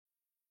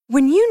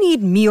When you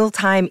need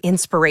mealtime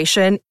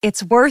inspiration,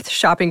 it's worth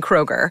shopping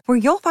Kroger, where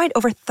you'll find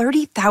over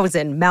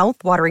 30,000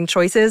 mouth-watering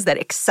choices that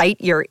excite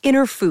your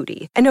inner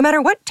foodie. And no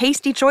matter what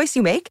tasty choice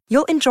you make,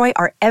 you'll enjoy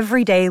our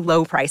everyday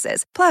low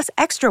prices, plus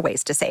extra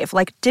ways to save,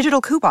 like digital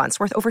coupons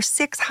worth over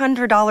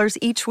 $600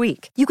 each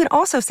week. You can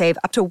also save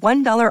up to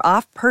 $1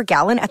 off per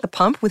gallon at the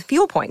pump with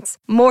fuel points.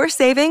 More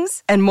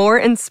savings and more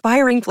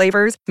inspiring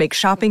flavors make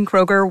shopping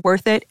Kroger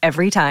worth it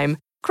every time.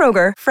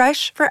 Kroger,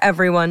 fresh for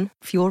everyone.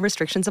 Fuel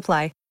restrictions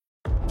apply.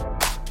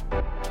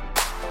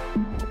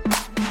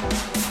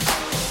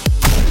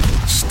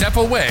 Step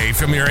away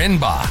from your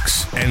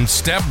inbox and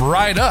step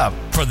right up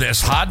for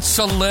this hot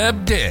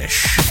celeb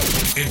dish.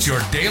 It's your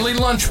daily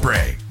lunch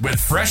break with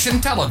fresh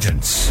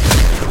intelligence.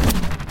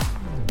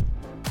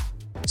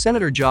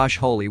 Senator Josh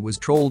Hawley was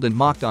trolled and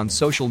mocked on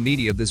social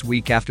media this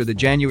week after the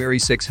January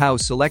 6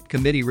 House Select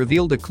Committee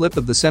revealed a clip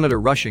of the senator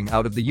rushing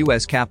out of the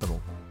U.S.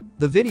 Capitol.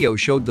 The video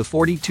showed the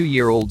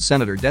 42-year-old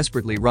senator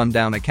desperately run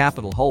down a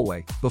Capitol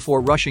hallway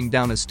before rushing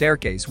down a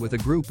staircase with a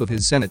group of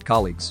his Senate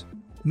colleagues.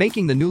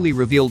 Making the newly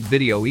revealed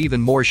video even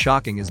more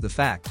shocking is the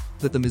fact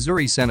that the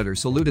Missouri senator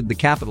saluted the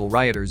Capitol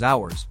rioters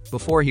hours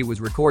before he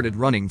was recorded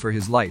running for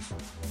his life.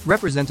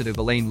 Representative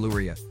Elaine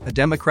Luria, a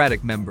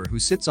Democratic member who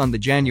sits on the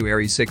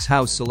January 6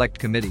 House Select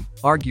Committee,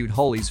 argued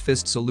Hawley's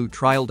fist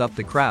salute riled up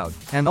the crowd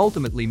and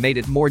ultimately made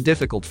it more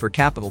difficult for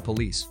Capitol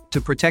Police to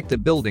protect the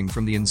building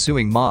from the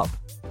ensuing mob.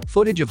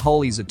 Footage of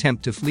Hawley's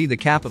attempt to flee the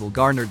Capitol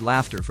garnered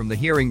laughter from the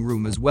hearing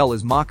room as well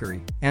as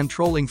mockery and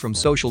trolling from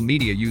social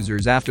media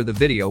users after the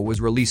video was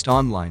released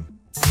online.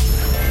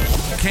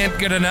 Can't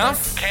get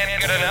enough?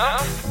 Can't get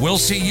enough? We'll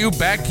see you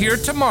back here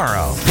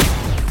tomorrow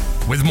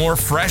with more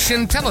fresh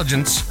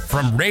intelligence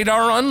from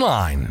Radar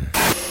Online.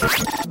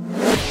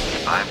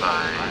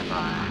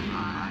 Bye-bye.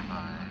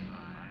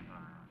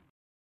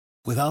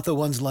 Without the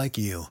ones like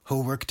you,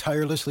 who work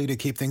tirelessly to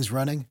keep things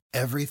running,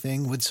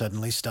 everything would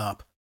suddenly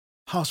stop.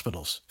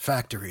 Hospitals,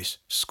 factories,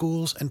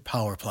 schools, and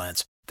power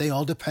plants, they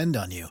all depend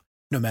on you.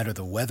 No matter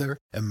the weather,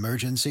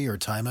 emergency, or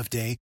time of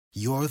day,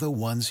 you're the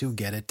ones who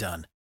get it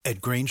done.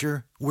 At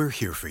Grainger, we're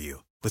here for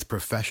you with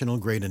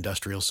professional-grade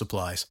industrial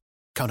supplies.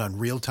 Count on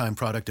real-time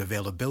product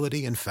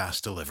availability and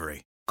fast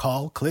delivery.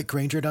 Call, click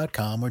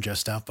Grainger.com, or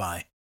just stop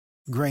by.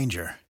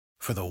 Grainger,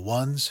 for the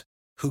ones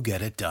who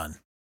get it done.